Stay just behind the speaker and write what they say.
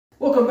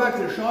Welcome back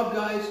to the shop,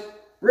 guys.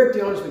 Rick,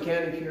 the Honest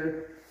Mechanic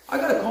here. I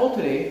got a call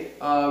today.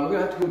 We're going to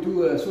have to go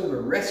do a sort of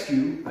a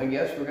rescue, I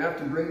guess. We're going to have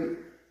to bring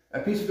a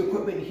piece of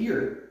equipment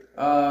here.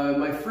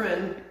 My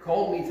friend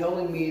called me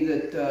telling me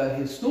that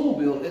his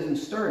snowmobile isn't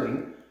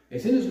starting.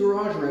 It's in his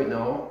garage right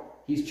now.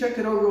 He's checked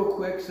it out real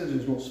quick, says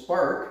there's no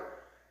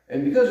spark.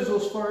 And because there's no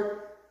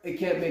spark, it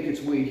can't make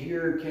its way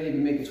here, can't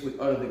even make its way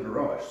out of the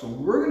garage. So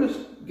we're going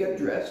to get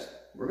dressed.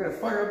 We're going to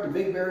fire up the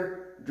Big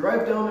Bear,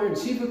 drive down there and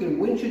see if we can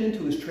winch it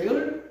into his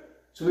trailer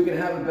so we can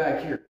have it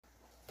back here.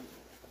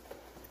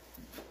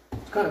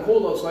 It's kind of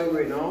cold outside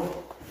right now.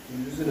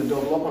 I'm just going to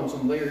double up on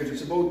some layers.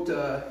 It's about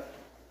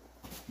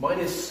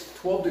minus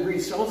 12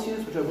 degrees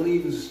Celsius, which I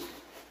believe is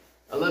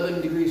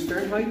 11 degrees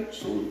Fahrenheit,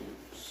 so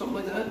something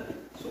like that.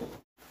 So.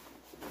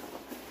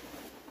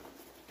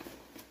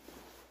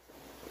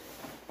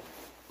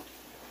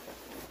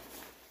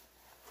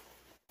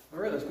 All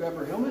right, let's grab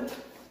our helmet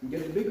and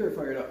get the Big Bear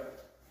fired up.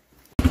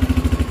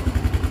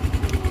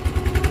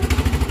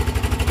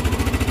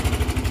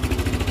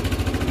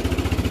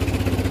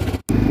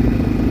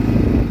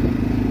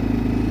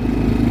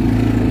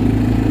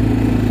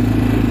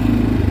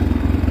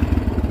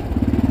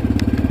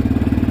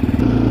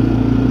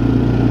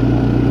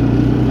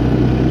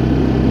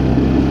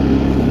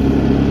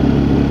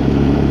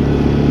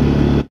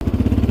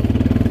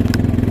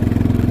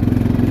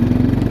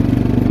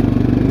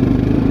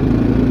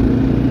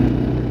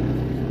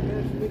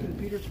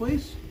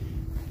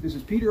 This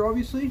is Peter,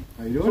 obviously.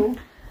 How you doing?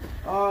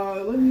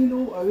 So, let me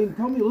know,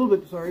 tell me a little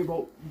bit, sorry,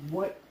 about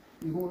what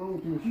is going on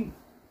with the machine.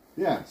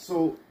 Yeah,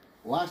 so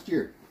last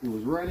year it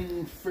was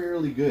running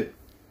fairly good.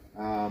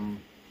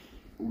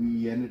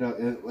 We ended up,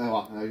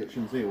 well, I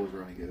shouldn't say it was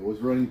running good. It was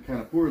running kind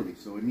of poorly,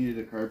 so it needed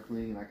a carb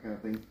cleaning and that kind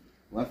of thing.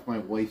 Left my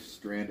wife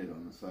stranded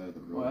on the side of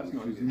the road,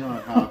 which she's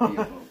not happy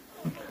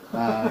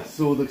about.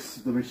 So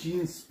the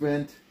machine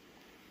spent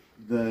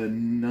the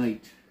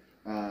night,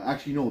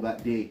 actually no,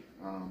 that day.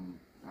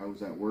 I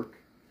was at work,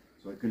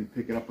 so I couldn't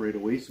pick it up right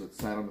away, so it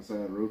sat on the side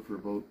of the road for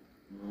about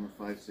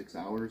 5-6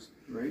 hours.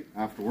 Right.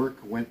 After work,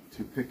 went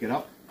to pick it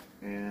up,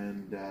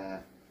 and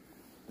the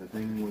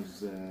thing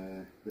was,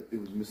 it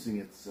was missing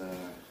its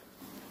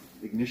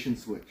ignition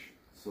switch.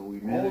 So we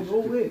managed no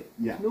way.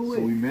 Yeah, no way.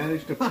 So we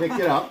managed to pick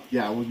it up.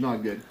 Yeah, it was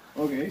not good.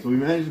 Okay. So we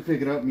managed to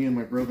pick it up, me and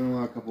my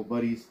brother-in-law, a couple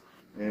buddies,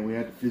 and we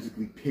had to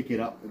physically pick it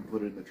up and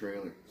put it in the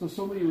trailer. So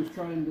somebody was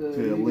trying to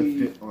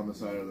lift it on the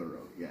side of the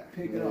road, yeah.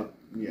 Pick it up.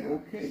 Yeah.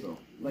 Okay. So,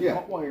 like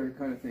hot wire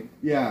kind of thing.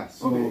 Yeah,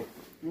 so... Okay.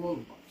 Well,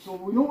 so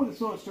we know it's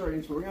not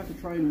starting, so we're going to have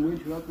to try and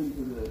winch it up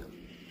into the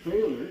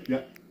trailer.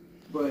 Yeah.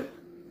 But,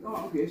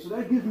 oh, okay, so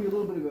that gives me a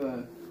little bit of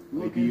a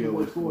look into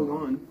what's going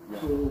on.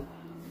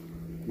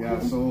 Yeah.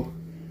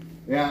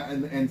 Yeah,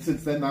 and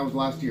since then, that was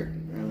last year.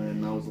 And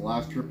then that was the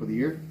last trip of the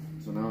year.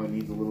 So now it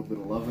needs a little bit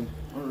of loving.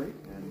 All right.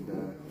 And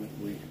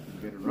hopefully we can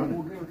get it running.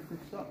 We'll get her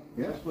fixed up.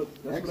 Yeah. That's what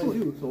I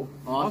do. So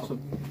awesome.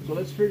 So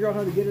let's figure out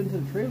how to get into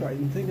the trailer.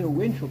 I'm thinking a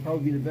winch will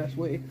probably be the best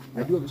way.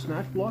 I do have a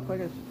snatch block,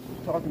 like I was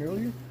talking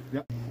earlier.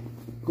 Yep.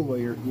 Go by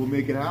here. We'll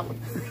make it happen.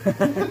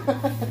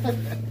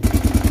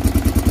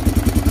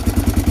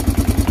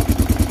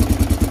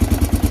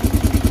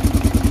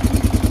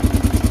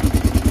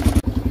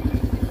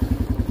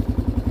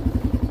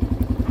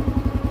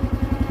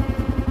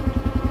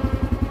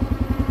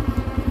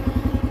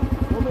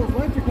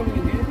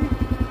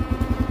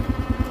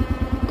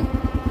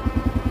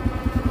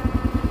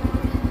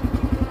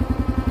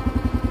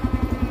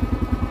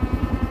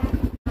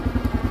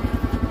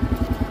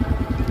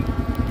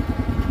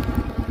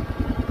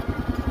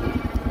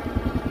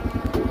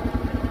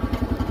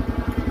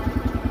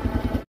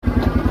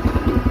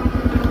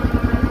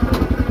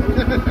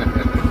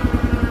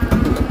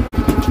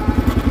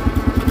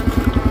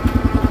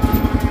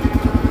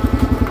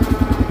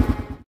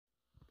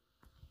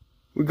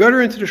 We got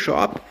her into the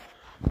shop.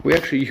 We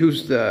actually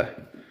used a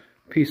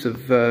piece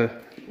of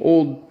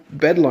old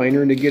bed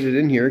liner to get it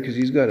in here because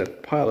he's got a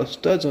pile of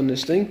studs on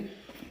this thing.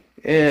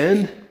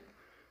 And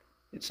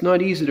it's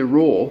not easy to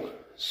roll.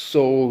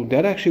 So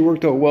that actually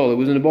worked out well. It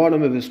was in the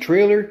bottom of his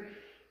trailer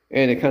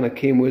and it kind of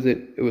came with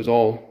it. It was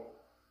all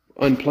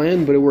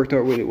unplanned, but it worked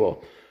out really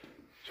well.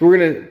 So we're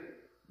gonna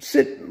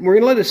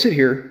let it sit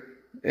here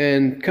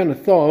and kind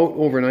of thaw out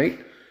overnight.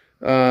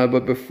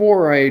 But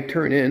before I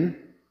turn in,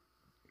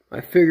 I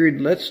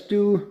figured let's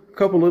do a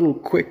couple little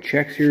quick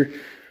checks here.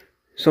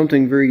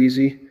 Something very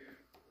easy.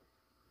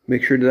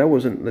 Make sure that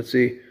wasn't, let's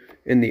see,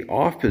 in the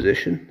off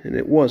position, and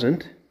it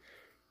wasn't.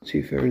 See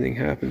if everything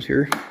happens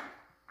here.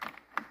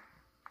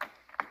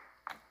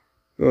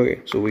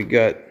 Okay, so we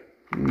got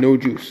no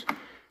juice.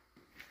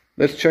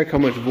 Let's check how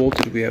much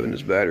voltage we have in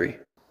this battery.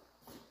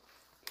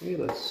 Okay,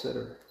 let's set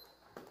our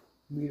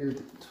meter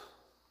to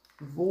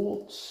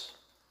volts.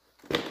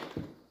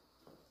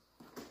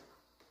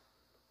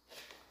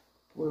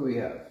 What do we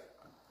have?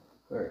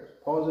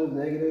 Alright, positive,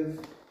 negative,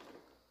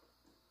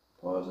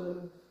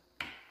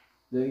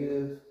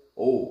 negative.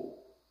 Oh,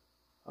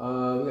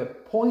 we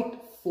got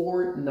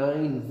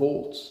 0.49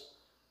 volts.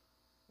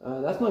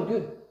 That's not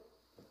good.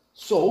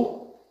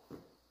 So,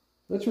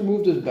 Let's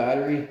remove this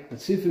battery and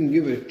see if we can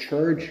give it a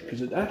charge,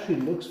 because it actually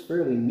looks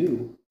fairly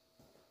new.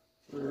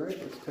 Alright,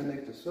 let's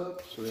connect this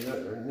up. So we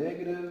got our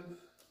negative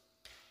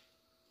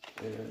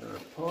and our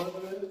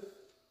positive.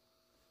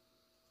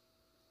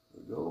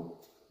 There we go.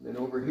 Then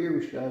over here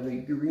we should have a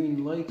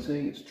green light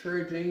saying it's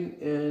charging,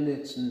 and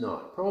it's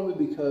not.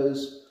 Probably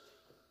because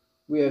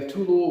we have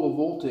too low of a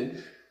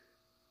voltage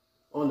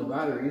on the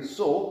battery.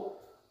 So,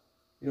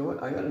 you know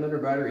what? I got another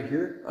battery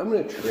here. I'm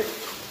going to trick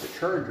the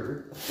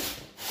charger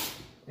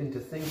into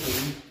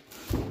thinking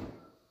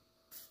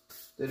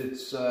that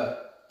it's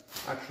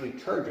actually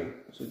charging.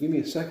 So give me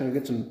a second, I'll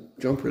get some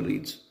jumper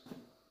leads.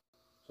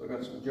 So I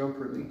got some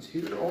jumper leads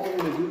here. All I'm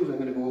going to do is I'm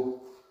going to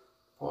go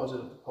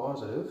positive to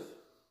positive,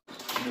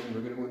 and then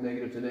we're going to go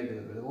negative to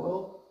negative as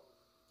well.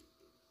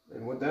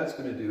 And what that's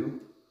going to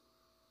do,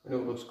 I know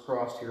it looks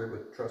crossed here,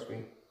 but trust me,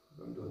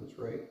 I'm doing this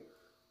right.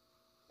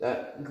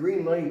 That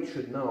green light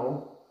should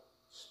now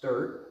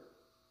start.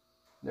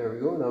 There we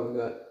go, now we've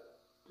got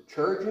the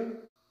charging.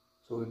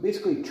 So we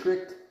basically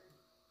tricked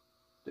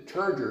the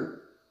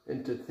charger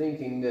into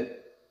thinking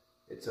that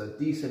it's a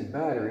decent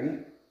battery.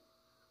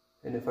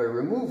 And if I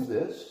remove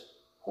this,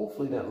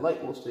 hopefully that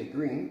light will stay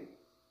green.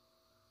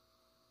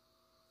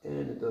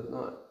 And it does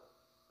not.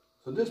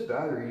 So this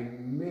battery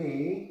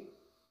may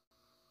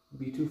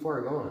be too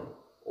far gone.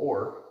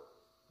 Or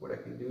what I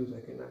can do is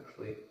I can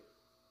actually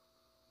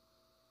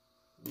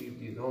leave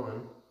these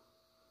on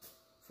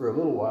for a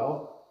little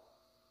while,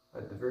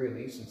 at the very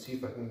least, and see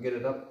if I can get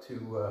it up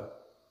to a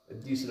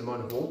decent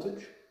amount of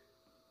voltage.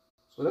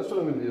 So that's what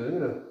I'm going to do. I'm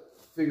going to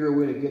figure a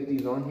way to get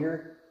these on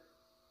here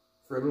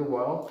for a little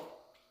while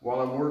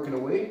I'm working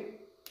away.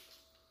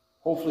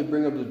 Hopefully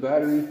bring up this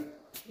battery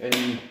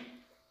and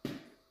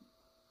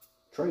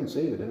try and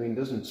save it. I mean, it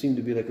doesn't seem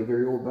to be like a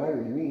very old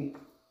battery to me.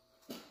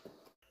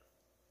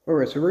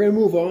 Alright, so we're going to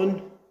move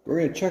on. We're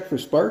going to check for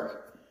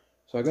spark.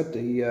 So I got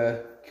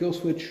the kill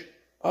switch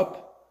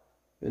up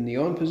in the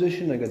on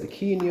position. I got the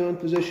key in the on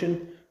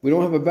position. We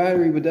don't have a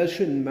battery, but that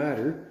shouldn't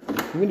matter.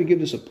 I'm going to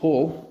give this a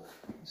pull.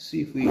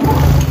 See if we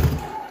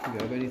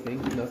have anything.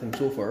 Nothing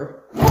so far.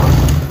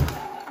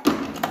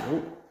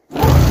 Nope.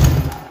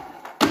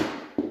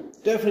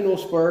 Definitely no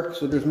spark,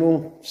 so there's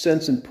no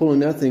sense in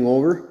pulling that thing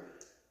over.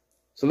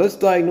 So let's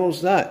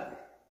diagnose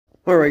that.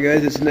 Alright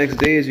guys, it's the next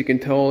day. As you can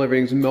tell,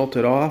 everything's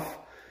melted off.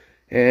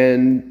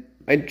 And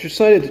I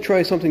decided to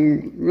try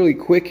something really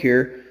quick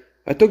here.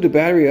 I took the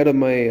battery out of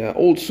my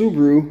old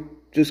Subaru,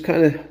 just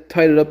kind of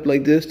tied it up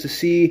like this to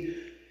see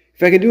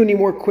if I can do any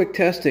more quick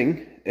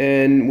testing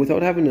and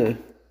without having to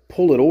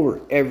pull it over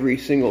every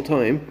single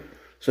time.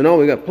 So now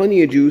we got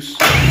plenty of juice.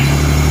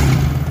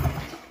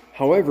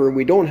 However,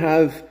 we don't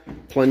have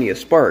plenty of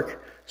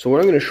spark. So what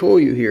I'm going to show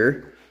you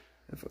here,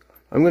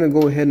 I'm going to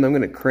go ahead and I'm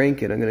going to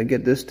crank it. I'm going to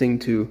get this thing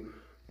to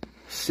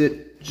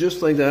sit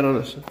just like that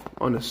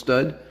on a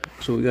stud,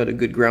 so we got a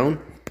good ground.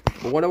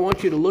 But what I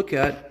want you to look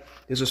at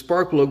is a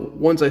spark plug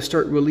once I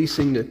start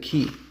releasing the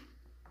key.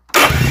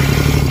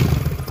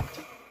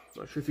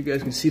 Not sure if you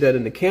guys can see that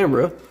in the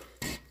camera.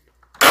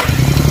 I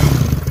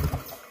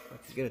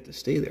can get it to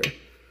stay there.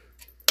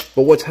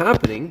 But what's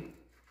happening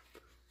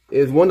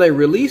is when I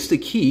release the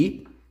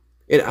key,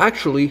 it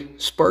actually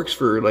sparks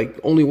for like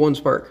only one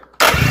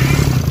spark.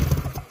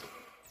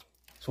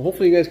 So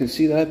hopefully you guys can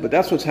see that, but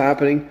that's what's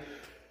happening.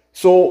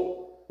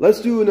 So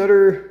let's do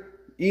another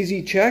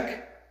easy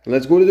check, and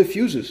let's go to the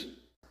fuses.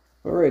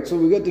 Alright, so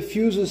we got the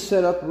fuses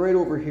set up right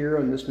over here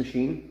on this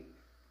machine.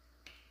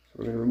 So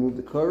we're going to remove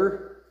the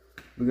cover.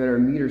 We got our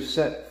meter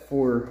set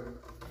for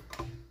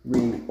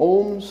reading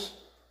ohms.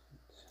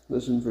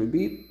 Listen for the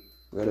beep.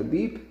 We got a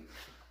beep.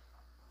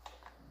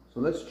 So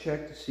let's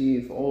check to see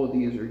if all of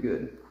these are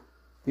good.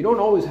 You don't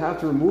always have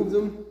to remove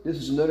them. This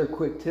is another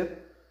quick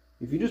tip.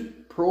 If you just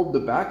probe the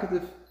back of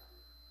the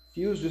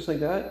fuse just like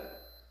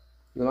that,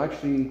 you'll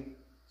actually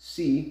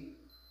see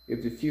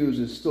if the fuse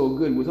is still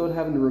good without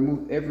having to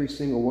remove every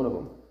single one of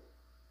them.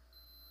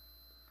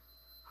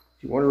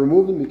 If you want to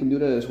remove them, you can do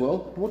that as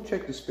well. We'll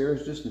check the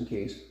spares just in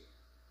case.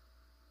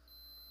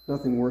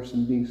 Nothing worse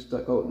than being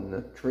stuck out in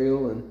the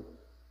trail and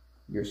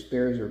your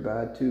spares are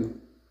bad too.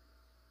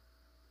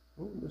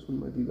 Oh, this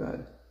one might be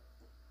bad.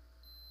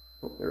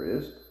 Oh, there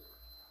it is.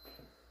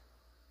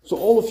 So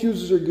all the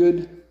fuses are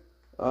good.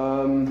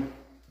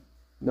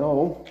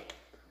 Now,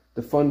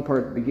 the fun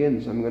part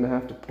begins. I'm going to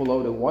have to pull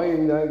out a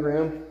wiring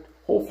diagram.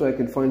 Hopefully I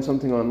can find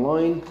something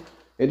online.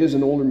 It is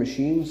an older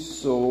machine,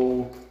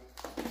 so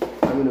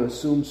I'm going to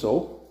assume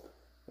so.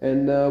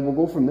 And we'll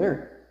go from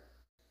there.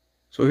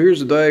 So here's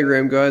the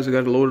diagram, guys. I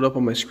got it loaded up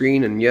on my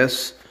screen, and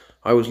yes,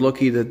 I was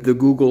lucky that the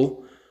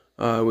Google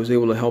was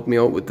able to help me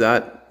out with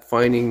that,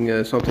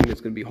 finding something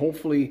that's going to be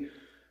hopefully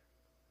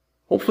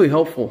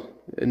helpful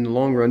in the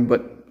long run.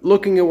 But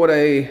looking at what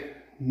I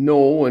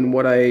know and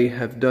what I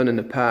have done in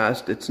the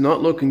past, it's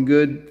not looking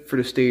good for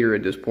the stator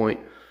at this point.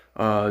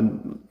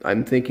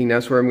 I'm thinking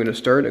that's where I'm going to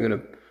start. I'm going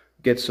to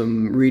get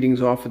some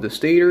readings off of the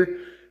stator,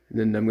 and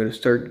then I'm going to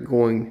start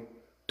going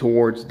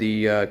towards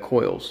the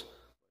coils.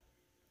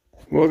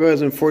 Well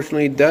guys,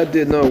 unfortunately that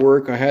did not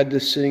work. I had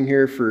this sitting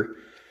here for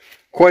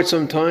quite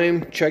some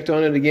time. Checked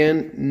on it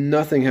again,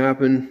 nothing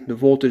happened. The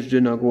voltage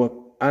did not go up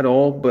at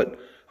all, but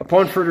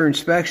upon further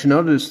inspection,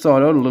 now that it's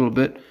thawed out a little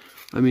bit,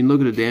 I mean,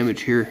 look at the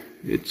damage here.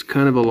 It's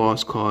kind of a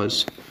lost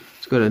cause.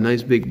 It's got a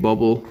nice big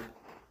bubble.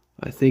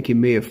 I think it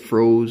may have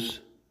froze.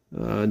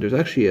 There's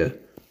actually a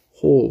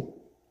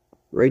hole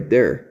right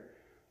there.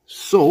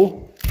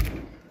 So,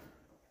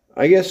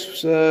 I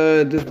guess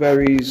this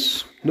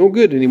battery's no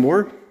good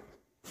anymore.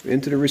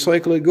 Into the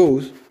recycle it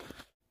goes.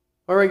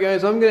 Alright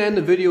guys, I'm going to end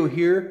the video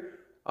here.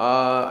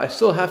 I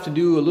still have to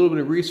do a little bit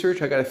of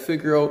research. I got to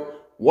figure out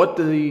what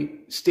the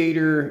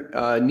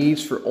stator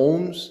needs for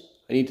ohms.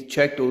 I need to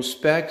check those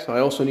specs. I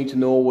also need to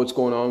know what's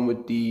going on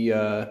with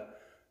the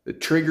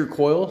trigger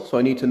coil. So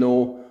I need to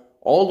know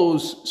all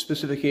those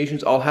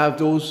specifications. I'll have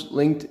those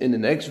linked in the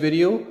next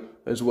video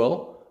as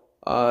well.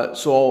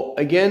 So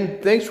again,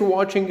 thanks for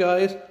watching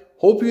guys.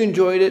 Hope you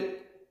enjoyed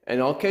it,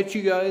 and I'll catch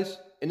you guys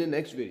in the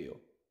next video.